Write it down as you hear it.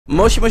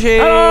Moshi moshi!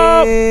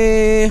 Hello!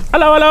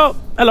 Hello, hello,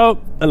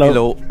 hello, hello,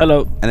 Hello.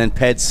 hello. And then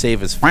Ped's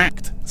save is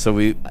fucked. So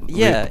we're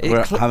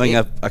having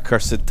a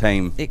cursed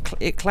time.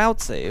 It cloud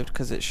saved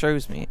because it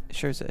shows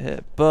it here,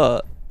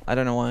 but I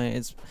don't know why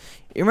it's.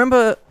 You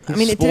remember? I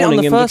mean, it did it on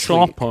the first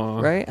week,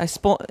 right? I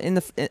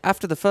spawned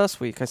after the first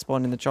week. I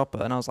spawned in the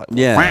chopper, and I was like, well,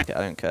 yeah, fuck it,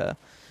 I don't care.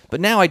 But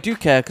now I do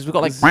care because we've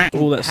got like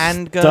all that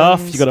handguns.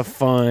 stuff you gotta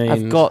find.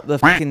 I've got the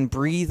fucking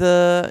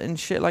breather and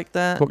shit like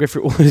that. We'll go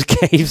through all those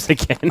caves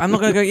again. I'm not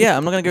gonna go. Yeah,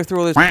 I'm not gonna go through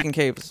all those fucking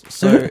caves.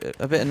 So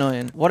a bit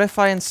annoying. What if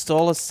I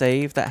install a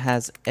save that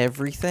has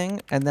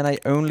everything, and then I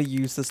only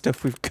use the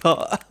stuff we've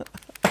got?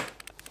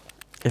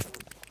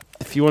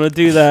 If you want to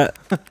do that,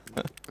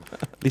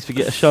 at least we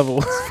get a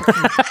shovel.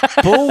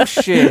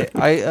 Bullshit.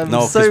 I am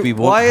no, so. we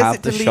won't why have is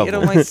it the deleted shovel.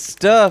 all my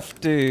stuff,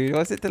 dude? Why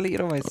is it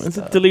deleted all my stuff? Why is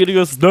it deleting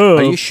your stuff?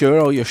 Are you sure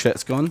all your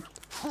shit's gone?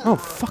 Oh,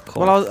 fuck off.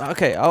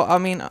 Well, I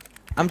mean,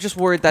 I'm just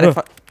worried that if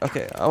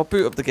I'll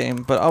boot up the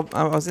game, but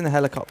I was in the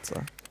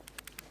helicopter,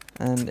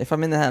 and if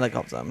I'm in the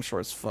helicopter, I'm sure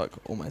as fuck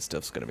all my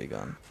stuff's gonna be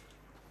gone.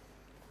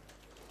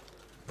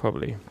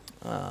 Probably.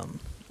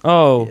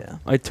 Oh, yeah.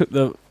 I took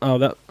the. Oh,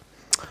 that.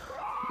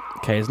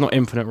 Okay, it's not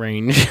infinite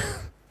range.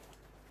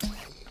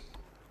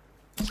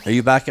 Are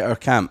you back at our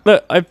camp?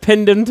 Look, I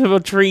pinned him to a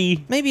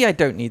tree. Maybe I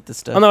don't need the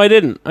stuff. Oh no, I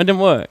didn't. I didn't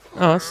work.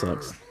 Oh, that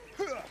sucks.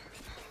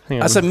 Hang on.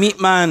 That's a meat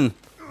man.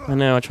 I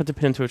know. I tried to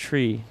pin him to a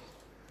tree.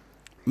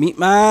 Meat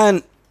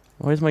man.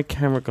 Why is my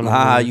camera gone?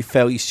 Ah, you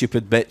fell, you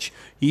stupid bitch.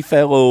 He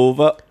fell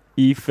over.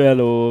 He fell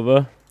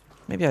over.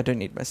 Maybe I don't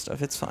need my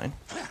stuff. It's fine.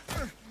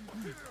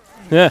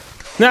 Yeah.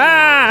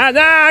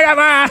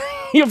 Nah,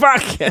 you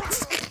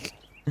back.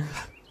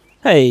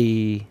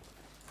 Hey,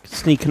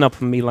 sneaking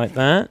up on me like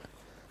that.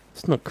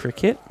 It's not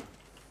cricket.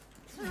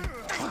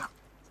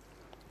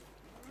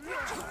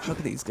 Look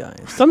at these guys.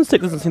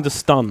 Sunstick doesn't seem to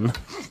stun.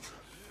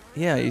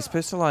 Yeah, you're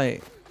supposed to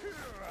like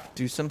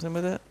do something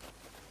with it.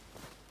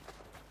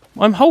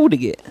 I'm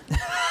holding it.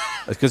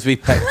 It's because we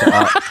picked it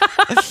up.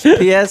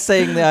 Pierre's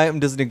saying the item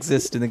doesn't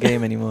exist in the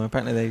game anymore.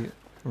 Apparently they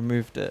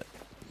removed it.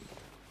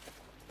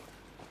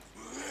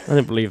 I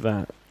didn't believe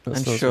that. That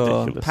I'm sounds sure.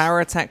 ridiculous. Power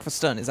attack for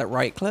stun. Is that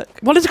right click?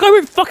 Well, this guy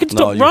won't fucking No,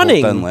 stop you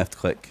running. hold down left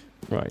click.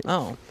 Right.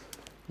 Oh. And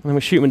then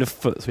we shoot him in the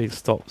foot so he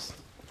stops.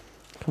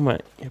 Come on,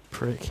 you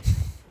prick.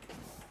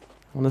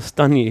 I want to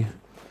stun you.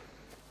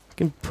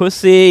 Fucking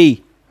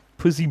pussy.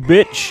 Pussy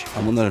bitch.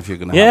 I'm wondering if you're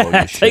going to have all Yeah,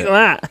 your shit. take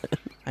that.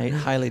 I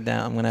highly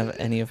doubt I'm going to have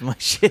any of my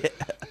shit.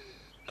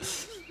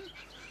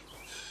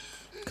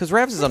 Because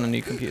Ravs is on a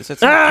new computer, so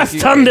it's not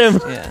stunned him.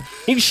 Yeah.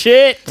 You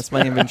shit. That's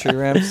my inventory,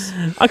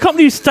 Ravs. I can't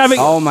believe stabbing.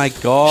 Oh my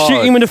god.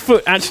 Shooting him in the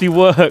foot actually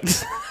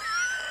worked.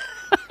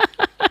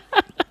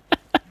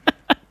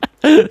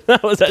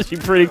 That was actually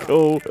pretty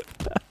cool.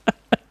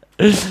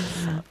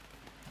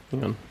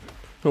 Hang on.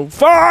 Oh,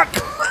 fuck!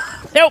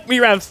 Help me,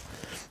 Ravs.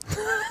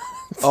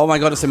 Oh my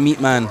god, it's a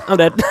meat man. I'm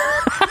dead.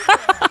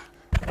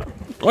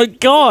 My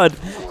god!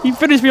 He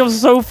finished me off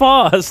so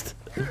fast.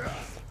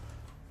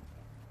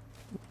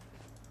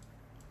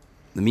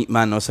 The meat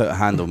man knows how to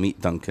handle meat,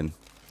 Duncan.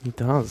 He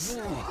does.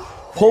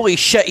 Holy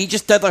shit, he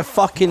just did a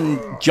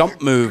fucking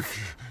jump move.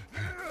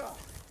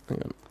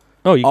 Hang on.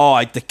 Oh, you Oh,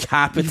 I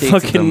decapitated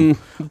fucking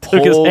him.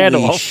 took his head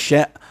Holy off.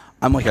 shit.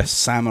 I'm like a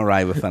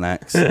samurai with an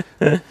axe.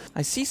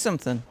 I see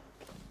something.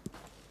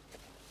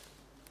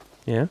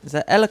 Yeah. There's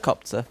a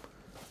helicopter.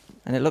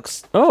 And it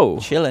looks Oh.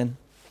 chilling.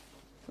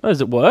 Oh,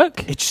 does it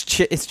work? It's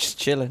just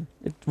chilling.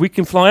 We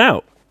can fly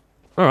out.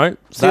 All right.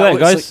 See you That later,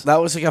 looks guys. like,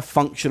 that was like a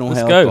functional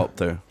Let's go.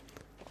 helicopter.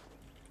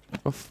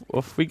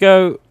 Off we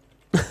go.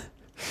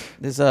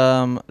 There's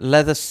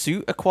leather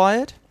suit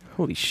acquired.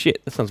 Holy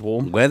shit, that sounds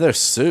warm. Leather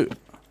suit.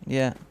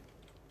 Yeah.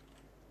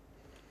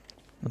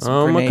 And some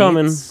Oh, I'm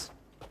coming. grenades.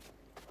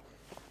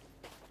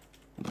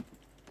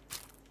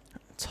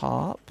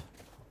 Top.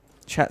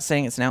 Chat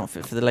saying it's an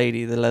outfit for the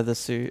lady, the leather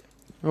suit.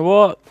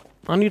 What?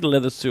 I need a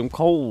leather suit. I'm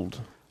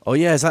cold. Oh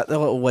yeah, is that the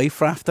little life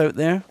raft out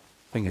there?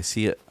 I think I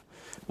see it.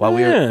 Wow,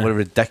 Yeah. we're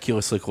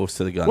ridiculously close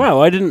to the gun.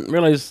 Wow, I didn't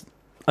realize.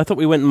 I thought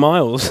we went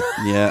miles.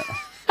 Yeah.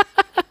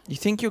 You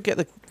think you'll get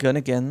the gun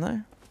again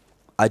though?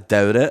 I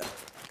doubt it,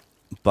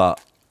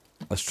 but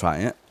let's try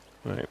it.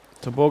 Right.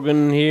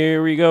 Toboggan,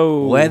 here we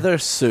go. Leather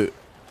suit.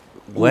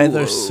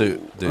 Leather Whoa.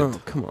 suit, dude.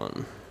 Oh, come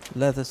on.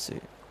 Leather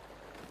suit.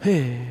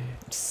 Hey.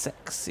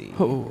 Sexy.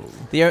 Oh.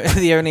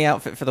 The only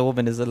outfit for the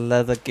woman is a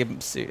leather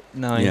gimp suit.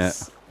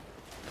 Nice.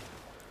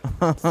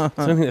 It's the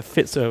only thing that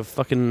fits her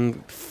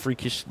fucking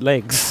freakish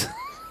legs.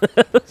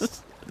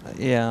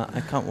 Yeah,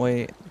 I can't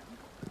wait.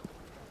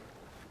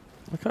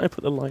 Why can't I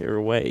put the lighter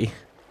away?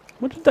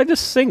 What did I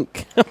just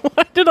sink?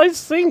 Why did I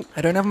sink?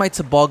 I don't have my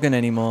toboggan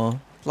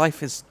anymore.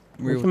 Life is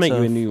We real can make tough.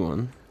 you a new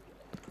one.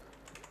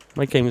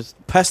 My game is...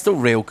 Pistol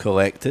rail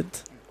collected.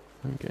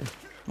 Okay.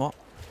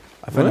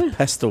 I found Really? a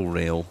pistol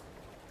rail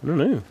I don't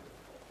know.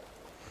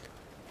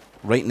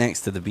 right next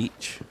to the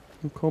beach.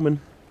 I'm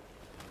coming.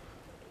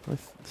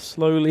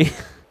 Slowly.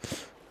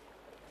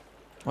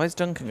 Why is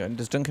Duncan going?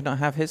 Does Duncan not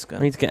have his I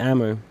gun? need to get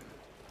ammo.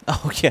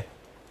 Oh, yeah.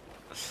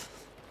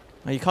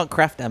 Well, you can't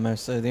craft ammo,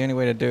 so the only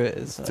way to do it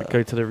is to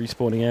go to the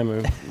respawning ammo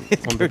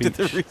on go the beach.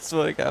 to the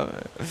respawning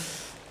ammo.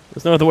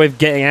 There's no other way of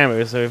getting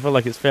ammo, so I feel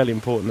like it's fairly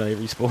important that it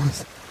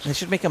respawns. They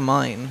should make a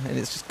mine, and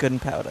it's just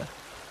gunpowder.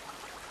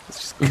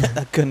 It's just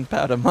a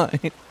gunpowder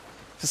mine.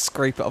 Just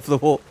scrape it off the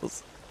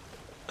walls.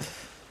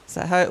 Is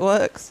that how it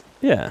works?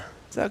 Yeah.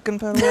 Is that how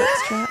gunpowder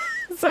works, chat?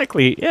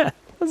 Exactly, yeah.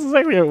 That's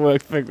exactly how it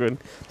works, Penguin.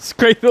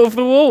 Scrape it off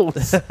the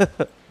walls.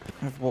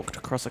 I've walked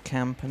across a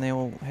camp, and they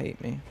all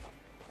hate me.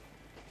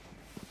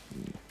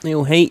 They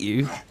all hate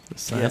you.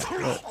 Yeah.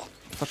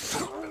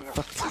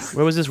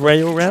 Where was this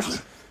rail,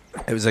 Ravs?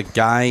 It was a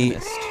guy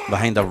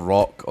behind a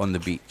rock on the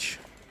beach.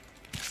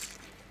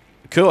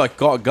 Cool, I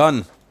got a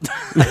gun.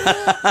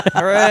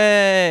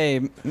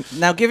 Hooray!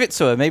 Now give it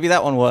to her. Maybe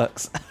that one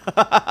works.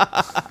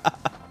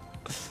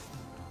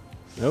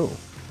 Oh.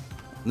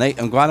 Nate,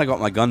 I'm glad I got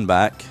my gun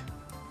back.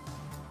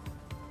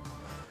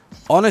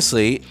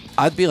 Honestly,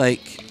 I'd be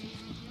like,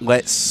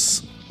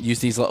 let's use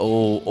these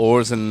little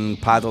oars and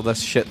paddle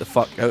this shit the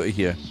fuck out of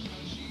here.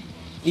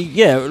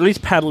 Yeah, at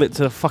least paddle it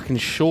to the fucking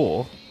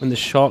shore when there's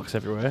sharks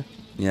everywhere.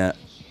 Yeah.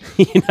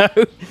 You know?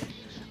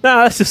 No,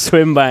 let's just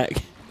swim back.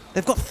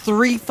 They've got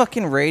 3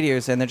 fucking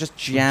radios and they're just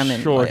jamming.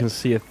 I'm sure I can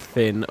see a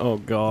fin. Oh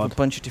god. A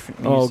bunch of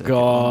different Oh music.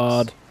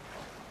 god.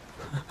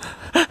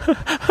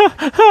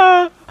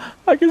 I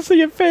can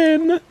see a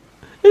fin.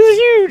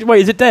 It's huge.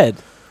 Wait, is it dead?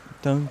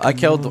 I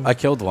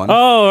killed one.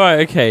 Oh right,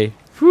 okay.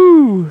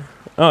 Whew.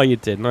 Oh, you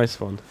did. Nice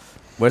one.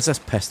 Where's this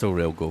pistol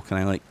rail go? Can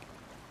I like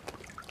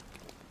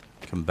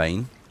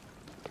combine?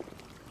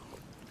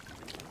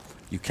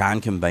 You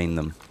can combine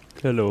them.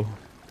 Hello.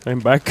 I'm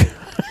back.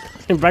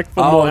 I'm back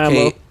for more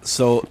ammo.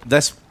 So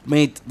this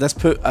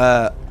put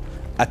a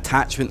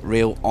attachment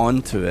rail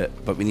onto it,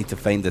 but we need to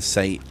find the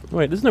site.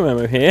 Wait, there's no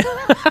ammo here.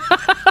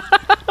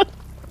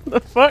 The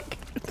fuck?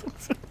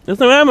 There's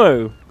no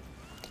ammo.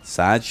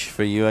 Sag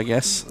for you, I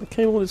guess. I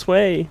came all this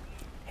way.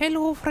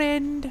 Hello,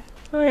 friend.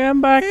 I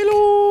am back.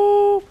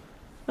 Hello.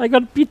 I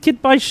got beaten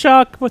by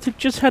shark, but it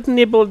just had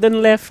nibbled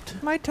and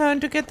left. My turn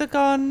to get the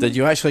gun. Did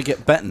you actually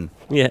get bitten?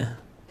 Yeah.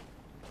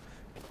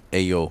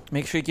 Ayo.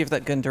 Make sure you give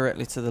that gun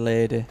directly to the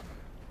lady.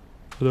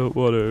 I don't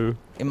want to.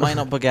 It might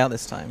not bug out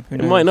this time. Who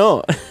knows? It might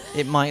not.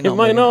 It might not. It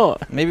might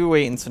not. Maybe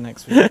wait until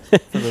next week.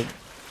 For the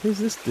Who's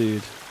this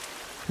dude?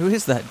 Who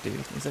is that dude?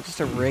 Is that just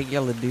a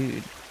regular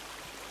dude?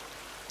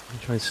 I'm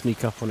trying to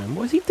sneak up on him.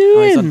 What is he Oh,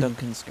 doing? he's on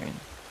Duncan's screen.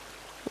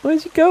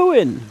 Where's he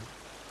going?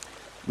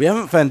 We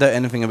haven't found out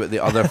anything about the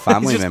other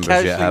family He's just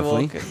members yet, have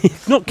casually we? walking.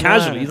 He's not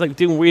casually. No. He's like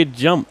doing weird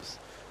jumps.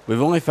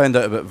 We've only found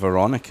out about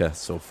Veronica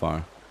so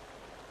far.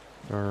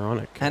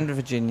 Ironic. And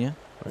Virginia.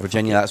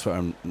 Virginia, that's what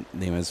her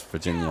name is,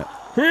 Virginia.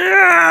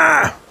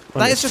 That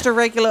is just a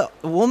regular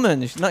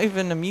woman. She's not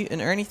even a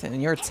mutant or anything,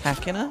 and you're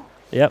attacking her?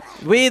 Yep.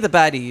 We're the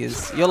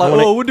baddies. You're like,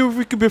 wanna- oh, I wonder if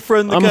we could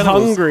befriend the I'm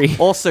cannibals. hungry.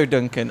 Also,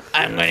 Duncan,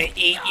 I'm gonna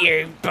eat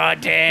you,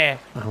 buddy.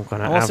 I'm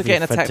gonna I'm also have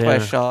getting you for attacked by a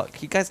dinner.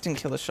 shark. You guys didn't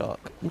kill the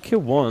shark. You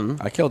killed one.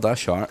 I killed that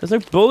shark. There's no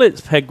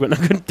bullets, Penguin. I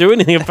couldn't do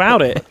anything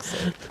about it.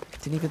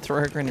 Didn't even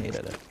throw a grenade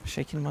at it.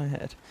 Shaking my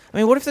head. I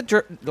mean, what if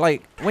the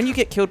like when you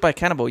get killed by a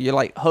cannibal, you're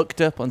like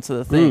hooked up onto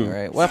the thing,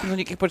 right? What happens when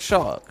you get put a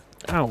shark?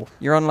 Ow.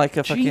 You're on like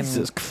a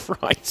Jesus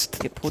Christ.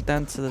 Get pulled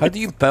down to the. How do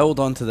you build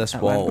onto this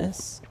wall?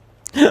 Atlantis.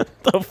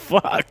 The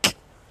fuck?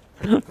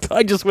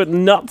 I just went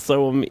nuts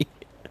on me.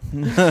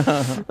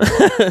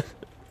 I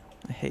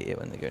hate it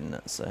when they go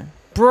nuts. So,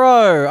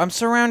 bro, I'm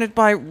surrounded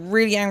by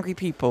really angry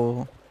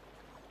people.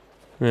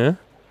 Yeah?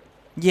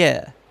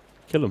 Yeah,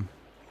 Kill him.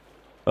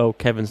 Oh,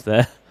 Kevin's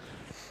there.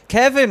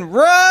 Kevin,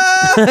 run!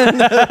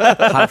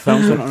 Hat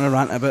Films went on a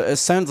rant about it. It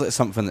sounds like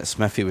something that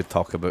Smithy would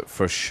talk about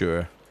for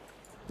sure.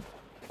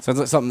 Sounds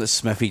like something that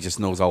Smithy just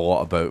knows a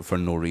lot about for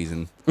no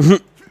reason.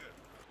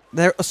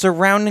 They're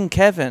surrounding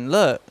Kevin.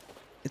 Look,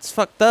 it's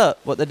fucked up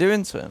what they're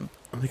doing to him.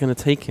 Are they going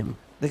to take him?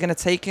 They're gonna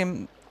take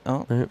him.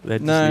 Oh No, they're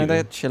just no, leaving.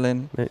 they're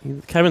chilling.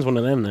 Kevin's one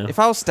of them now. If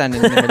I was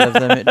standing in the middle of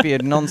them, it'd be a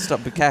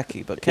non-stop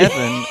bukkake. But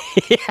Kevin,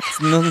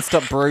 it's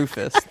non-stop bro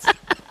fist.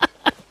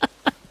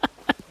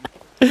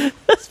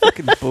 It's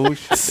fucking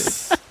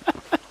bullshit.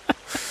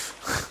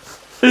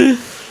 Dude.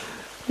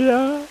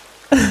 Yeah.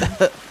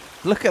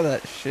 Look at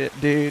that shit,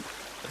 dude.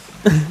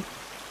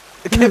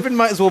 Kevin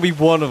might as well be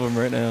one of them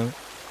right now.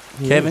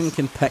 Kevin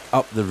can pick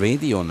up the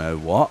radio now.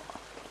 What?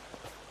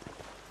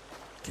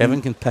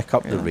 Kevin can pick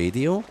up the Yeah.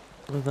 radio?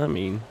 What does that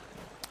mean?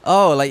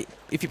 Oh, like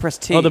if you press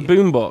T. Oh, the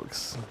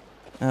boombox.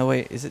 Oh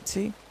wait, is it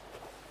T?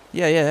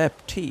 Yeah,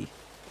 T.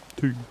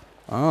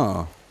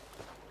 Oh.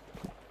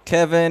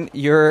 Kevin,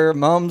 your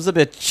mom's a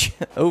bitch.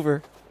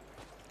 Over.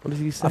 What does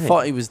he say? I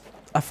thought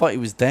he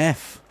was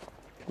deaf.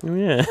 Oh,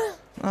 yeah.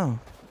 Oh,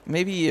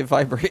 maybe it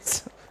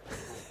vibrates.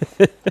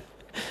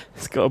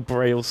 It's got a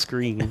braille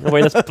screen. Oh,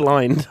 wait, that's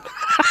blind.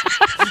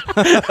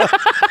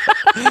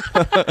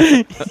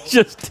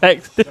 Just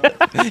text.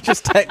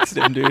 Just text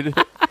him, dude.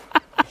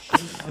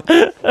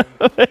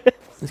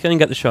 Let's go and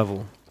get the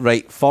shovel.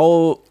 Right,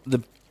 follow the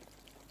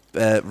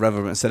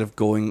river, but instead of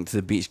going to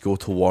the beach, go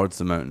towards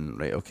the mountain.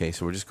 Right, okay,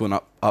 so we're just going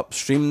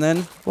upstream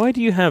then. Why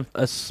do you have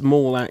a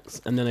small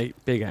axe and then a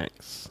big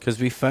axe? Because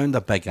we found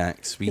a big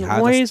axe.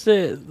 Why is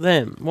it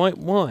them? Why?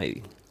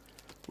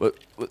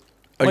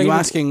 Are you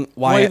asking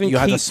why you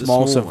had a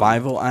small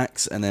survival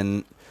axe and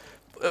then...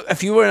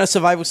 If you were in a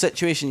survival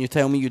situation, you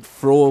tell me you'd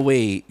throw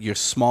away your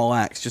small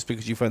axe just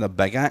because you found a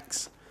big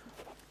axe?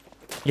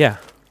 Yeah.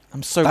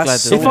 I'm so glad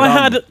that... If I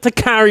had to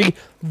carry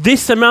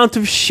this amount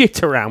of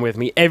shit around with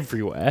me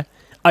everywhere,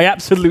 I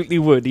absolutely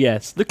would,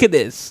 yes. Look at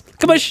this.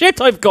 Look at my shit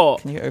I've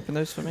got. Can you open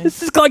those for me?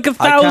 This is like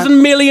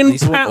 1,000 million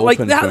pounds. Like,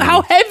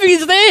 how heavy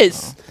is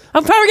this? Oh.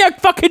 I'm carrying a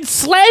fucking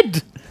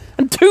sled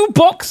and 2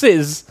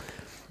 boxes.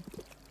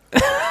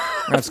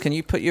 Ravs, can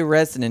you put your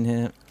resin in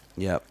here?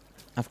 Yep.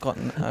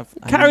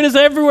 Carrying this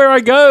everywhere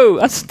I go.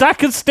 A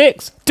stack of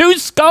sticks. 2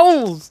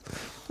 skulls.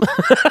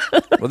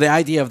 Well, the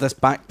idea of this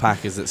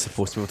backpack is it's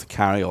supposed to be able to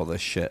carry all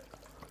this shit.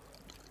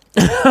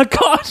 I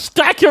got a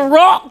stack of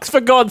rocks,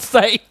 for God's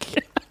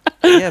sake.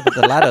 Yeah, but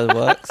the ladder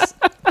works.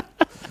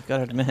 You've got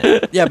to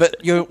admit. Yeah, but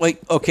you're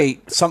like, okay,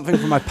 something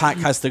from my pack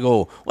has to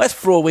go. Let's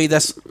throw away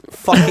this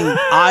fucking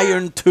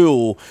iron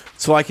tool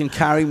so I can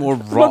carry more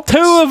rocks.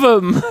 Well, 2 of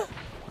them.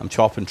 I'm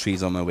chopping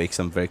trees on my way because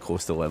I'm very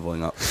close to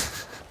leveling up.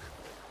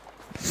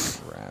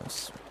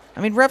 Ravs.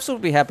 I mean, Ravs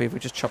would be happy if we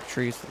just chopped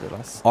trees for the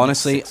last...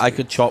 Honestly, I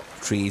could chop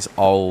trees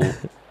all...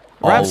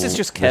 Ravs is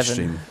just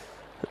Kevin.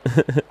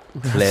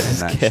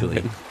 Clevin,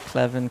 actually.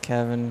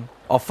 Kevin.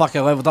 Oh, fuck,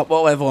 I leveled up.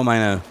 What level am I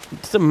now?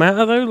 Does it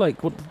matter, though?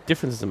 Like, what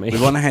difference does it make? We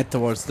want to head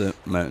towards the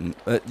mountain.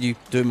 You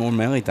do more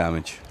melee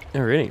damage. Oh,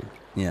 really?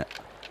 Yeah.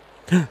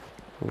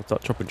 We'll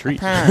start chopping trees.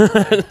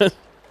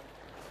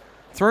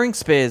 Throwing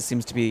spears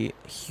seems to be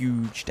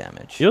huge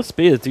damage. Your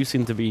spears do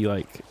seem to be,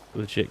 like,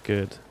 legit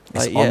good.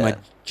 It's on my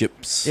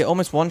jips. It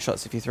almost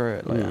one-shots if you throw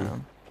it. Like,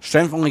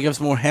 Strength only gives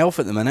more health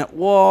at the minute.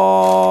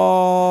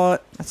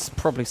 What? That's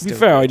probably still... To be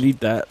fair, I need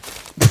that.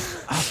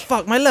 Oh,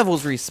 fuck, my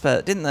levels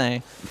reset, didn't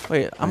they?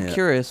 Wait, I'm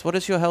curious. What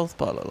does your health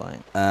bar look like?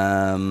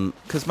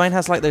 Because mine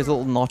has, like, those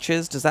little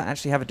notches. Does that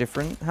actually have a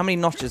different... How many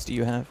notches do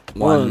you have?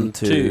 1,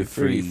 2,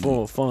 3,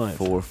 4, 5.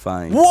 4,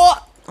 5.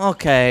 What?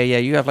 Okay, yeah,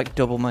 you have, like,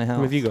 double my health.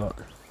 What have you got?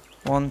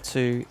 1,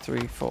 2,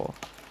 3, 4.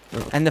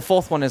 Oh. And the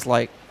 4th one is,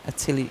 like, a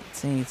teeny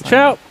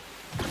Shout!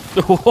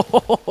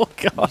 Oh,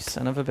 God. You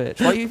son of a bitch.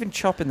 Why are you even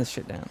chopping this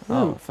shit down?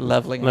 Oh, for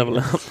leveling. Level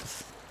up.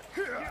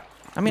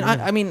 I mean,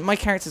 I mean, my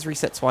character's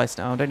reset twice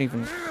now. I don't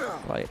even,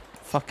 like,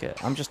 fuck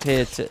it. I'm just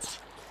here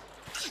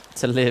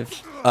to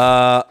live.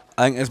 I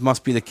think this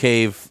must be the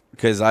cave,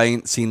 because I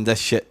ain't seen this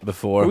shit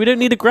before. Well, we don't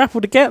need a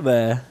grapple to get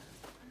there.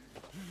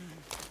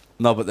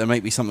 No, but there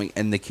might be something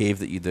in the cave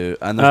that you do.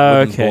 And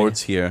there's wooden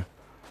boards here.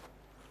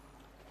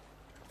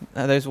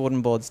 Those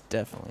wooden boards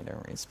definitely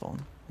don't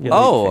respawn. Yeah,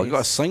 I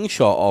got a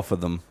slingshot off of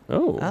them.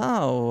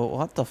 Oh,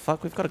 what the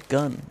fuck? We've got a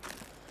gun.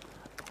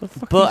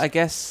 But I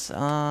guess...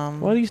 why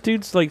are these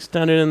dudes, like,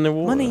 standing in the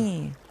water?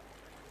 Money.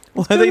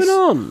 What's going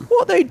on?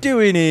 What are they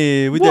doing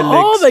here with their legs?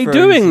 What are they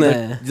doing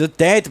there? They're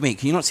dead, mate.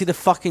 Can you not see the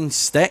fucking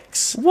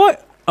sticks?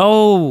 What?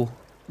 Oh.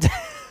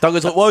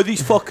 Duncan's like, why are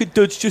these fucking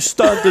dudes just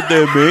standing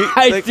there, mate?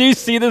 I do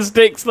see the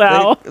sticks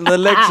now. The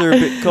legs are a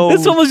bit cold.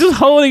 This one was just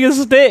holding a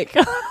stick.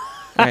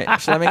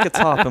 Right, shall I make a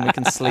top and we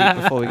can sleep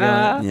before we go?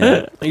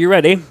 Yeah. Are you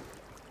ready?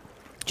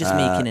 Just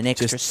making an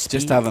extra speed.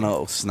 Just having a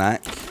little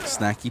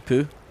snacky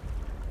poo.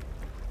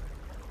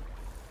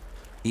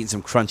 Eating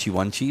some crunchy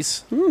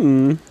munchies.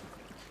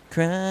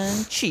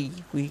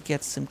 Crunchy. We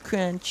get some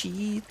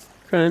crunchy.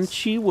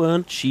 Crunchy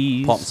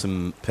munchies. Pop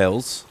some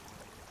pills.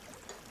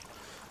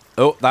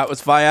 Oh, that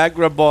was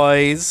Viagra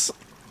Boys.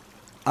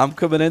 I'm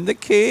coming in the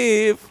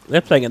cave.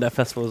 They're playing at that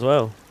festival as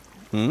well.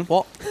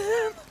 What?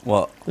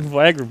 What? The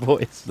Viagra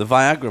Boys. The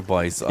Viagra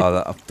Boys.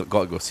 Oh, I've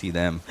got to go see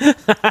them.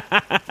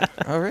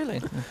 Oh,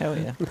 really? Hell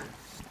yeah.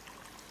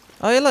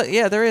 Oh, yeah, look.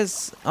 Yeah, there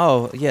is.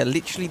 Oh, yeah,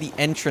 literally the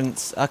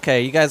entrance.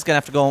 Okay, you guys are going to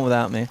have to go on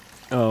without me.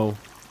 Oh.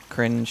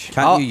 Cringe.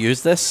 Can't you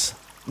use this?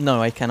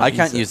 No, I cannot. I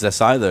can't use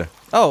this either.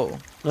 Oh.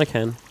 I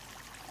can.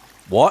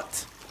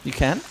 What? You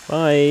can?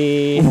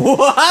 Bye.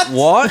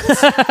 What?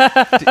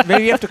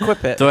 Maybe you have to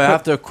equip it. Do I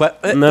have to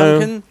equip it, No.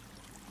 Duncan?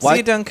 See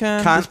you,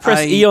 Duncan. Can't Just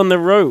press E on the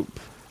rope.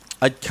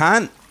 I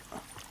can't.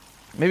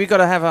 Maybe we got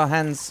to have our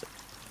hands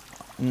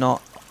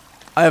not...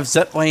 I have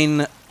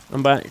zipline.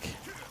 I'm back.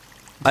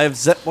 I have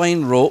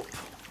zipline rope.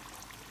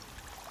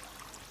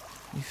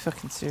 You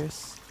fucking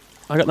serious?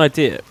 I got an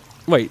idea.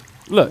 Wait,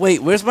 look.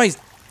 Wait, where's my...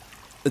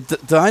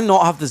 Do I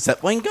not have the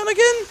zipline gun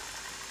again?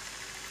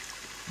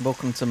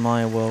 Welcome to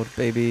my world,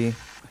 baby.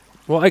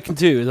 What I can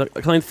do is,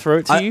 can I throw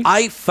it to you?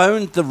 I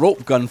found the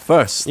rope gun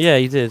first. Yeah,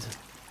 you did.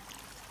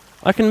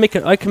 I can make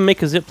a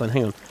zipline.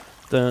 Hang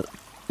on.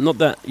 Not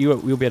that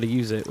you'll be able to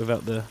use it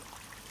without the...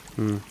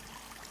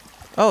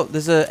 Oh,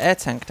 there's an air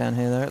tank down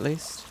here, though, at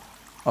least.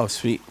 Oh,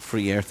 sweet.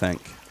 Free air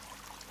tank.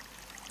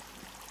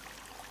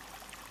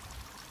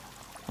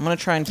 I'm going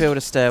to try and build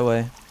a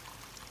stairway.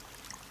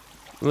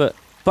 Look.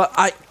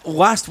 But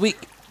last week...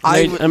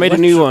 I made a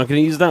new one. Can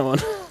you use that one?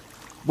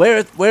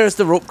 Where is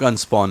the rope gun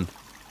spawn?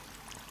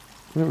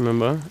 I don't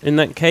remember. In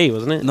that cave,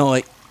 wasn't it? No,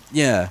 like,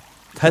 yeah.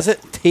 Has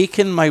it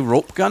taken my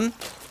rope gun?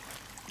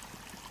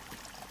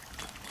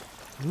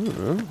 I don't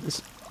know.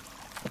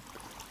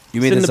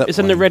 You made it's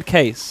in the red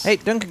case. Hey,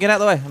 Duncan, get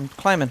out of the way. I'm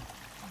climbing.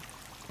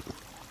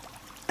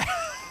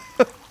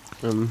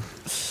 Come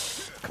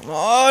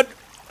on.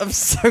 I'm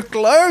so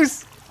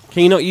close.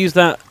 Can you not use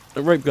that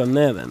rope gun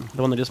there then?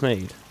 The one I just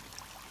made?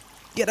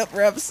 Get up,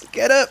 Ravs.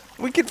 Get up.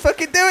 We can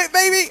fucking do it,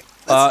 baby.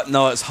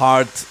 No, it's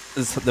hard.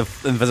 It's the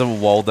invisible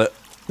wall that...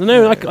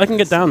 No, I can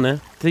get down there.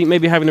 Do you think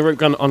maybe having the rope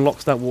gun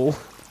unlocks that wall?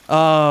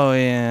 Oh,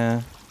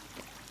 yeah.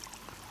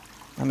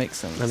 That makes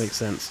sense. That makes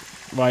sense.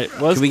 Right,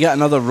 Can we get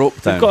another rope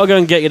down? We've got to go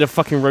and get you the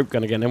fucking rope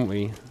gun again, haven't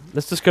we?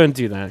 Let's just go and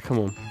do that. Come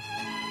on.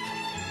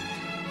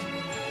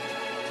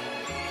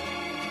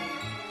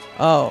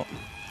 Oh.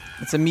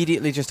 It's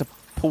immediately just a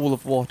pool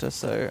of water,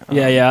 so...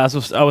 Yeah,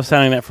 I was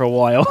sounding that for a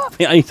while. I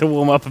think I need to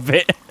warm up a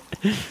bit.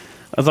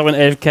 As I went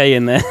AFK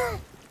in there.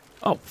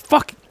 Oh,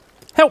 fuck!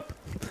 Help!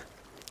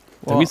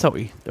 What? Don't be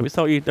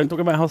salty. Don't talk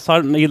about how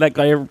silently that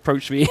guy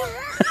approached me.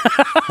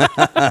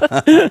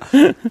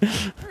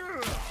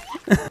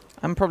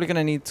 I'm probably going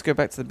to need to go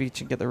back to the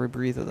beach and get the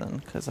rebreather then,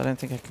 because I don't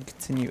think I can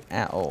continue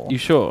at all. You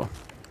sure?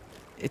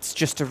 It's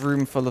just a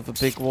room full of a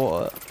big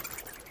water.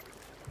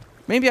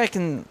 Maybe I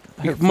can.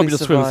 You might be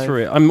just swim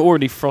through it. I'm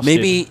already frosted.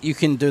 Maybe you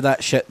can do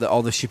that shit that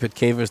all the stupid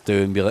cavers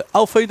do and be like,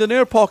 I'll find an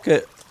air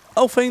pocket.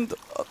 I'll find...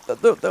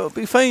 that'll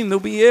be fine. There'll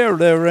be air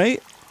there,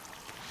 right?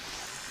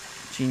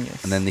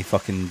 Genius. And then they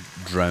fucking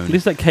drown. At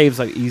least that cave's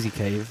like easy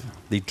cave.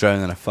 They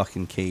drown in a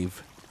fucking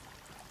cave.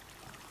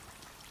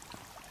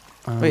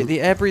 Wait,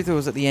 the air breather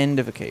was at the end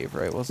of a cave,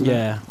 right? Wasn't it?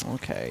 Yeah.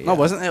 Okay. No,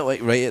 wasn't it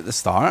like right at the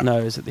start? No,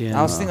 it was at the end.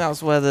 I was thinking that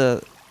was where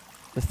the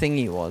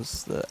thingy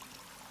was. The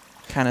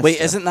canister.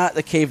 Wait, isn't that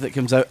the cave that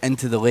comes out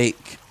into the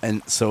lake?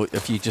 And so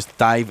if you just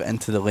dive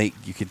into the lake,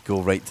 you could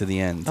go right to the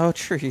end. Oh,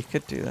 true. You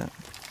could do that.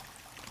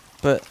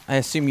 But I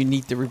assume you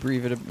need the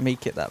rebreather to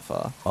make it that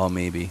far. Oh,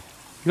 maybe.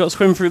 You got to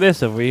swim through this,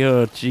 have we?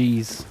 Oh,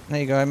 jeez.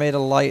 There you go. I made a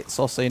light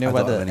sauce so you know I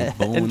where don't have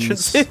the any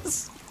entrance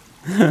bones.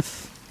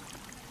 is.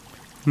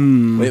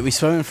 Wait, we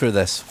swimming through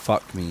this?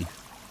 Fuck me.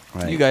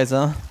 Right. You guys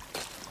are.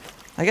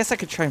 I guess I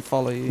could try and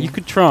follow you. You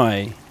could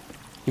try.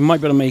 You might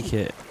be able to make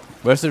it.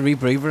 Where's the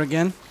rebreather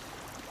again?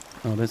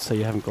 Oh, let's say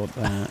you haven't got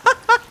that.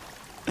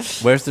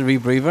 Where's the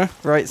rebreather?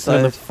 Right So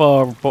side. the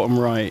far bottom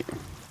right.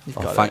 You've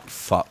Oh, got thank it.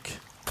 fuck.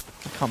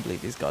 I can't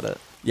believe he's got it.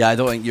 Yeah, I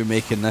don't think you're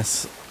making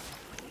this.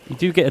 You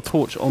do get a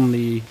torch on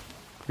the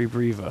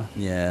rebreather.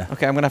 Yeah.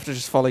 Okay, I'm gonna have to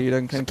just follow you,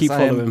 Duncan. Just keep 'cause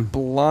I am following.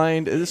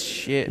 blind as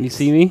shit. Can you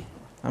see me?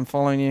 I'm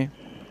following you.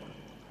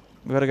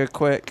 We gotta go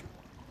quick.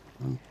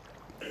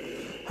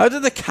 How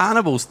did the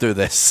cannibals do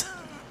this?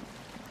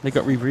 They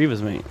got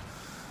rebreathers, mate.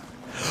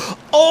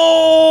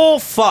 Oh,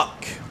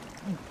 fuck.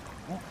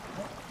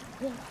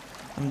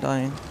 I'm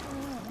dying.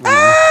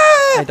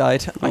 I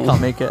died. I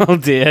can't make it. Oh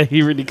dear,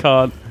 you really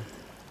can't.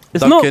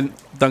 It's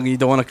Duncan, you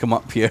don't want to come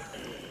up here.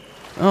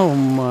 Oh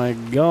my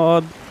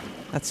god.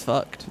 That's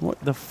fucked. What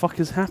the fuck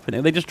is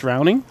happening? Are they just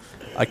drowning?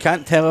 I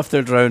can't tell if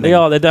they're drowning. They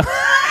are, they're down.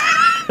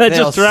 They're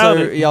just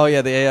drowning. Oh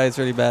yeah, the AI is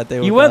really bad. They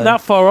You will weren't die.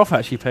 that far off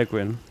actually,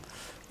 Pegwin.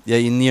 Yeah,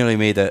 you nearly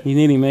made it. You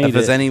nearly made If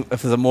there's it.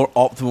 if there's a more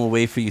optimal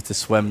way for you to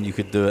swim, you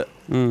could do it.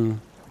 I'm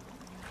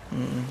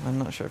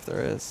not sure if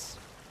there is.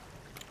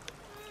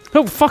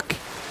 Oh fuck!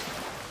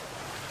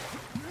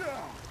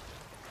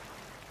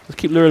 Just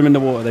keep luring them in the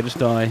water, they just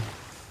die.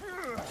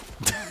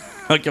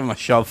 I'll give him a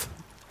shove.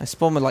 I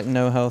spawn with like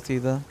no health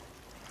either.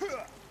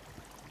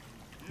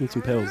 Need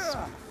some pills.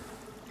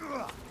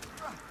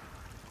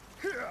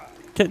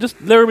 Okay, just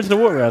lure them into the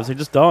water, Ravs, they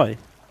just die.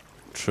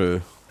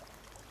 True.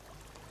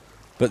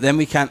 But then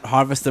we can't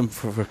harvest them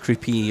for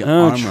creepy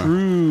Oh, armor.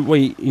 true.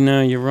 Wait,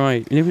 you're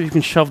right. Maybe you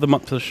can shove them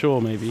up to the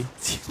shore, maybe.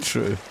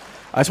 True.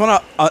 I just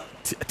want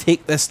to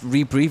take this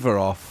rebreather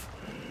off.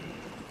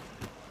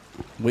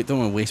 Wait, don't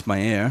want to waste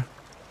my air.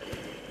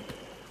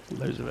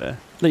 Loads of air.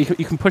 No, you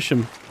can push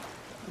them,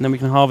 and then we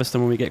can harvest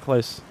them when we get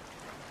close.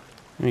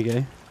 There you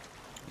go.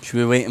 Should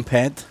we wait and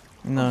ped?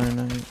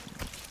 No.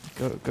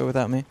 Go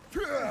without me.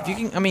 If you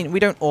can, I mean, we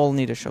don't all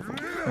need a shovel.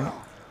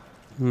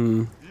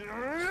 Right?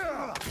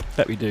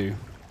 Bet we do.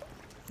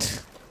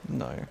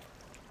 No.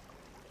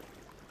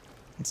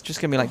 It's just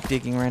gonna be like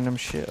digging random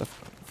shit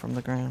from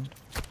the ground.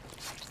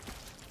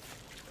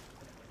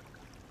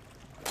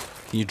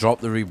 Can you drop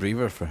the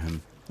rebreather for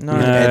him? No, No,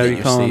 You you edit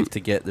your can't. save to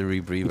get the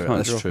rebreather. can't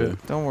That's drop true.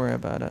 it. don't worry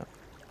about it.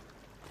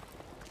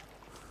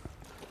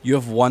 You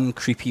have one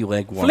creepy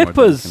leg warmer.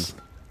 Flippers!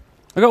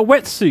 I got a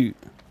wetsuit.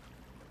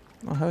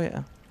 Oh hell yeah.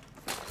 Duncan.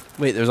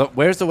 Wait,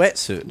 where's the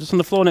wetsuit? Just on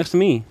the floor next to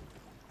me.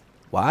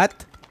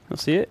 What? I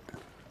see it.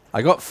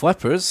 I got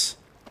flippers.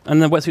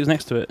 And the wetsuit's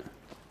next to it.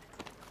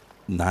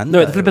 None.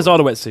 No, the flippers are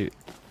the wetsuit.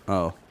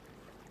 Oh.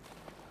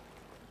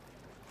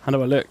 How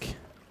do I look?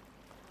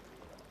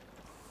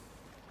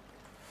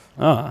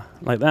 Ah,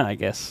 like that, I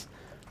guess.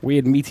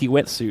 Weird meaty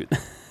wetsuit.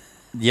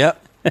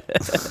 Yep.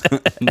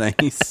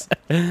 Nice.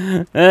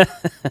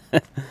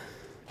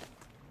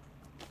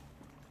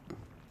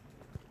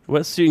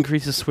 Wetsuit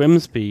increases swim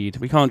speed.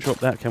 We can't drop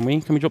that, can we?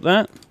 Can we drop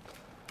that?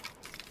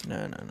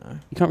 No.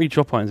 You can't really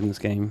drop items in this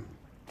game.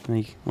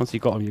 Once you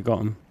got them, you got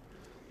them.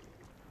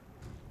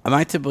 Am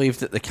I to believe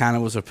that the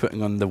cannibals are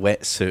putting on the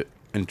wetsuit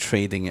and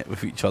trading it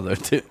with each other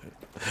too?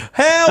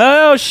 Help!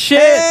 Oh shit!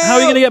 Help! How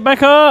are you gonna get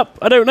back up?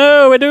 I don't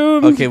know. We're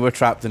doomed. Okay, we're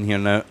trapped in here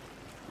now.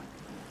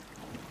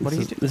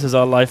 This is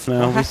our life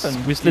now. What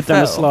happened? We slid You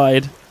down a fell?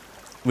 slide.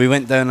 We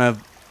went down a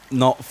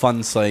not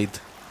fun slide.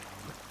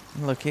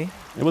 Lucky.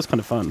 It was kind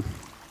of fun.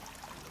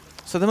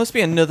 So there must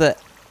be another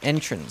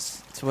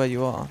entrance to where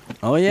you are.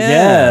 Oh yeah,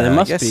 Yeah, there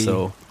must I guess be.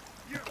 so.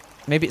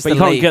 Maybe it's But the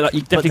you can't lake. get that. You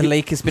But the definitely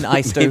lake has been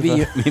iced maybe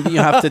over. you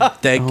have to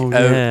dig Oh,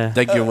 out, yeah.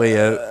 dig your way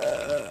out.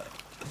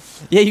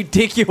 Yeah, you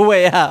dig your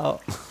way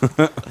out.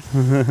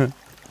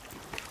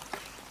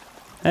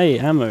 Hey,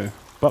 ammo.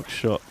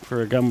 Buckshot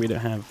for a gun we don't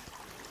have.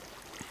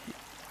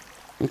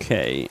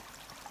 Okay.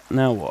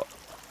 Now what?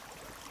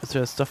 Is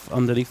there stuff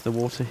underneath the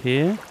water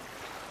here?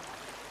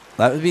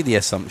 That would be the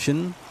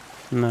assumption.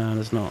 No,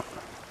 there's not.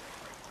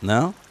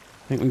 No?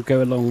 I think we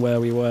go along where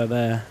we were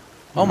there.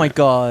 Oh my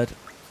god.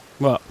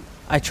 What?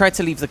 I tried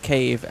to leave the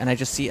cave and I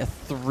just see a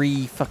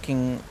 3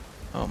 fucking...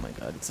 Oh my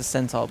god, it's a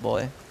centaur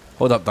boy.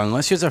 Hold up, Duncan.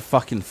 Let's use our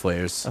fucking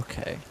flares.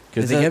 Okay.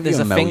 Because they give you There's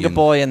a a finger million.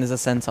 boy and there's a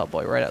centaur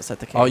boy right outside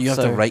the cave. Oh, you have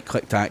to so- right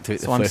click to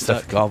activate so the I'm flare.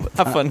 stuck. God, but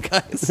Have fun,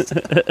 guys.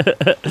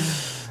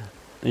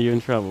 Are you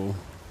in trouble?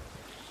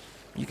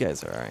 You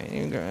guys are alright.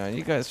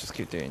 You guys just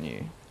keep doing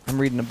you. I'm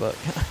reading a book.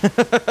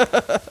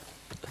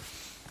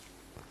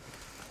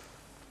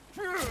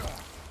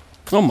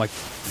 Oh my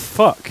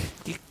fuck.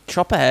 You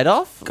chop a head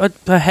off? God,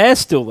 her hair's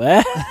still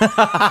there.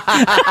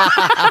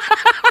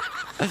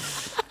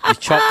 You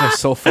chopped her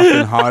so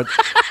fucking hard.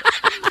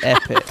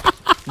 Epic.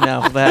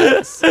 Now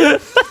that's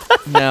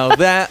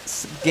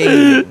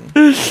gaming.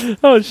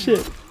 Oh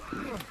shit.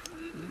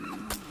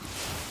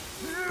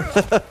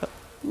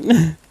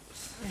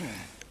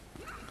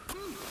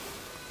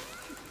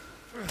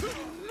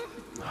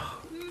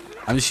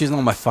 I'm just using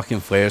all my fucking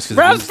flares.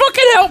 Ravs,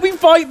 fucking help me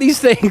fight these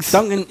things.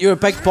 Duncan, you're a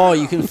big boy.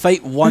 You can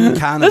fight one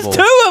cannibal. There's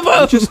 2 of I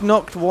them. just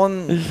knocked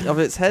one of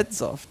its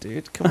heads off,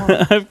 dude. Come on.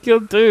 I've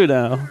killed 2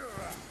 now.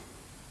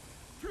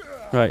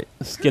 Right,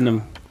 skin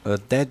them. A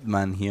dead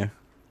man here.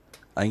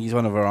 I think he's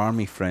one of our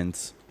army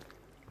friends.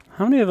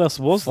 How many of us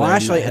was there in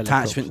that Flashlight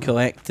attachment helicopter?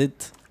 collected.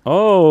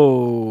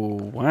 Oh,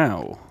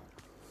 wow.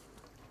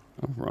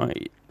 All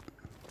right.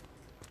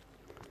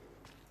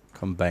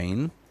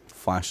 Combine.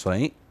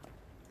 Flashlight.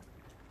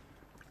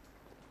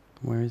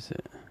 Where is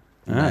it?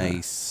 Ah.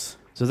 Nice.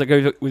 So does that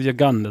go with your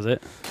gun, does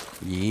it?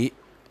 Yeah.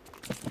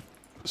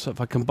 So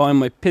if I combine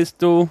my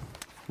pistol...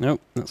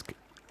 Nope, that's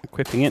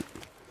equipping it.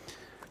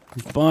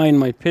 Combine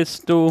my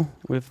pistol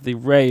with the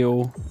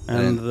rail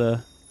and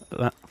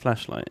that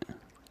flashlight.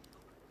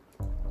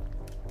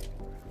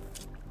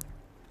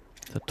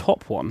 The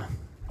top one.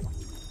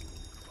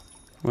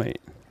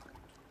 Wait.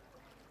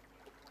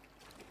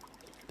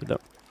 Did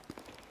that...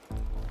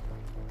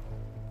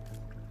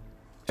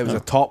 It was Oh.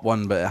 a top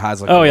one, but it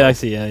has like. Oh a yeah, I little-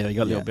 see. Yeah, you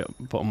got a Yeah. little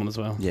bit bottom one as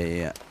well.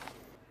 Yeah.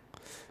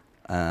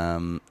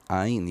 I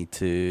need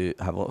to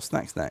have a little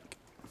snack.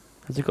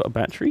 Has it got a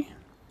battery?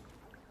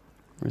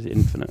 Or is it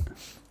infinite?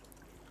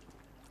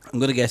 I'm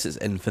gonna guess it's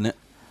infinite.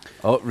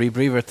 Oh,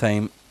 rebreather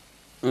time.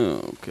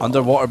 Oh god.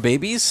 Underwater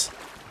babies.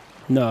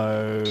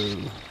 No.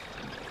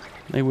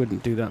 They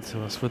wouldn't do that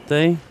to us, would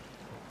they?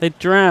 They'd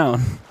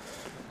drown.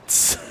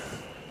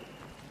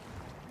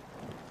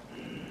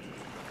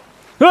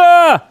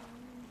 Ah!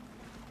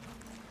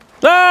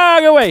 Ah,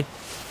 go away!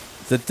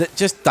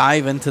 Just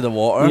dive into the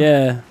water.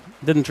 Yeah.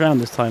 Didn't drown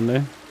this time,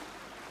 though.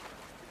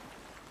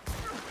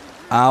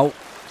 Ow.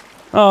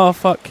 Oh,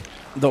 fuck.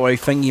 Don't worry,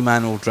 Thingy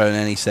Man will drown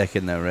any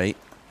second now, right?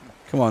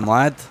 Come on,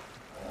 lad.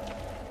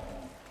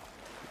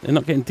 They're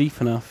not getting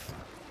deep enough.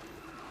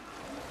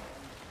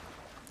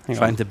 Hang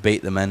Trying on. to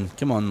bait them in.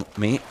 Come on,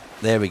 mate.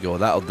 There we go.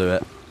 That'll do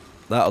it.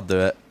 That'll do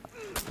it.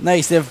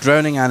 Nice. They have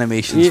drowning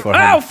animations for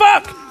Ow, him.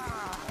 fuck!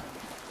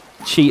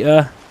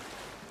 Cheater.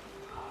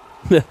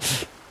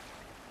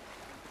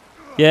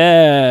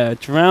 Yeah,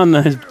 drown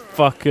those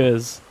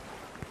fuckers.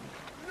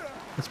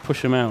 Let's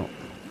push them out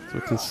so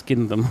we can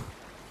skin them.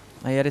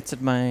 I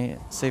edited my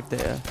save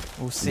data.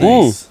 We'll see.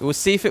 Nice. We'll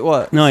see if it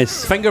works.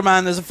 Nice. Finger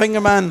Man. There's a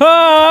Finger Man.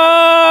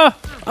 Ah!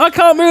 I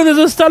can't move. There's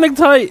a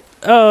stalactite.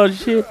 Oh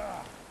shit!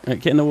 Right,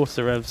 get in the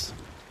water, Ravs.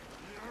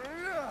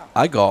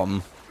 I got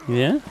him.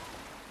 Yeah.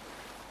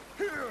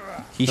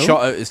 He Oh.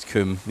 shot out his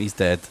coom. He's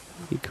dead.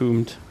 He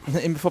coomed.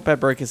 And before Bear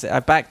broke his, I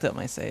backed up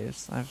my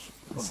saves.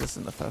 This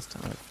isn't the first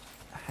time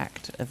I've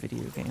hacked a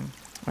video game.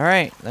 All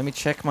right, let me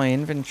check my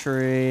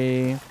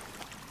inventory.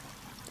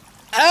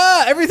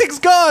 Ah, everything's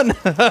gone.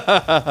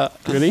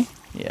 Really?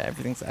 Yeah,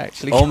 everything's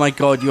actually. Oh my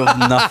god, you have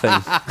nothing.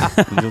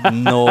 You have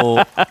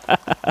no.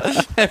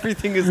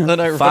 Everything is Fab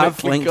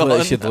unironically link gone. what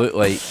it should look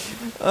like.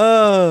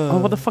 Oh,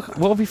 what the fuck?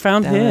 What have we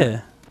found Damn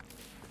here?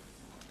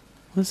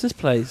 What's this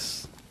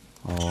place?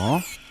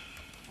 Aw.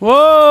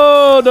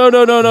 Whoa! No!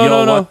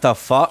 Yo, what the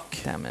fuck?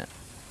 Damn it.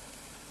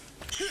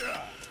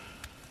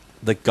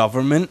 The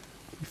government?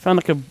 We found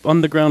like an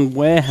underground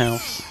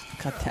warehouse.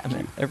 God damn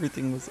it.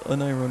 Everything was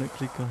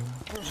unironically gone.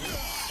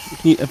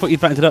 I thought you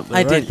backed it up though,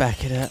 I right? did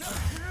back it up.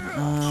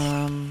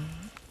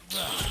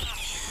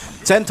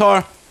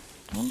 Centaur.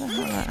 I wonder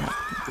how that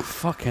happened.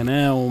 Fucking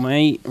hell,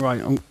 mate.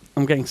 Right,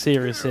 I'm getting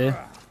serious here.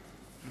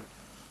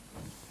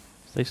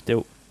 Stay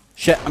still.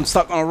 Shit, I'm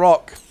stuck on a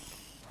rock.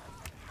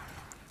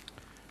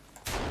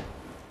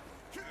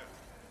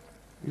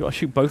 You gotta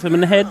shoot both of them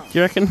in the head, do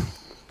you reckon?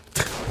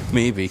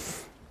 Maybe.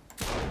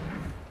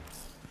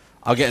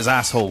 I'll get his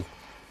asshole.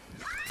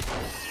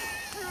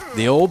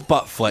 The old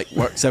butt flick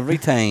works every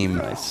time.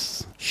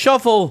 Nice.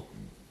 Shovel.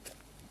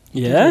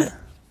 Yeah?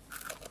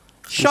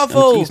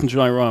 Shovel. I'm eating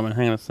dry ramen.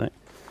 Hang on a sec.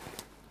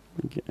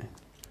 Okay.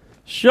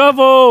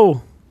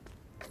 Shovel!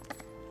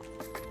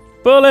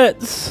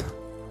 Bullets!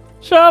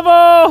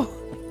 Shovel!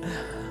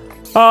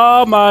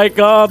 Oh my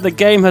god, the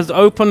game has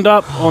opened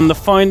up on the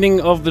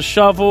finding of the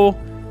shovel.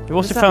 We've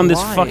also is that found this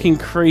light? fucking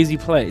crazy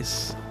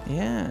place.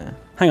 Yeah.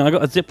 Hang on, I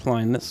got a zip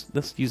line.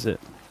 Let's use it.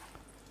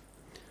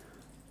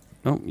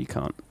 No, you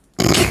can't.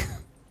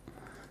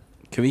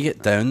 Can we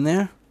get down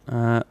there?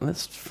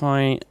 Let's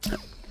try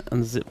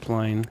and zip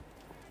line.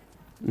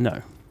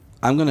 No.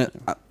 I'm gonna.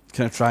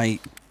 Can I try?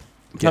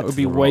 That would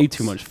be way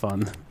too much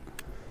fun.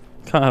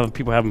 Can't have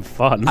people having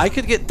fun. I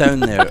could get down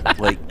there.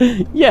 Like.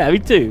 Yeah, me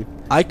too.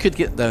 I could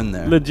get down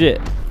there.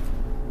 Legit.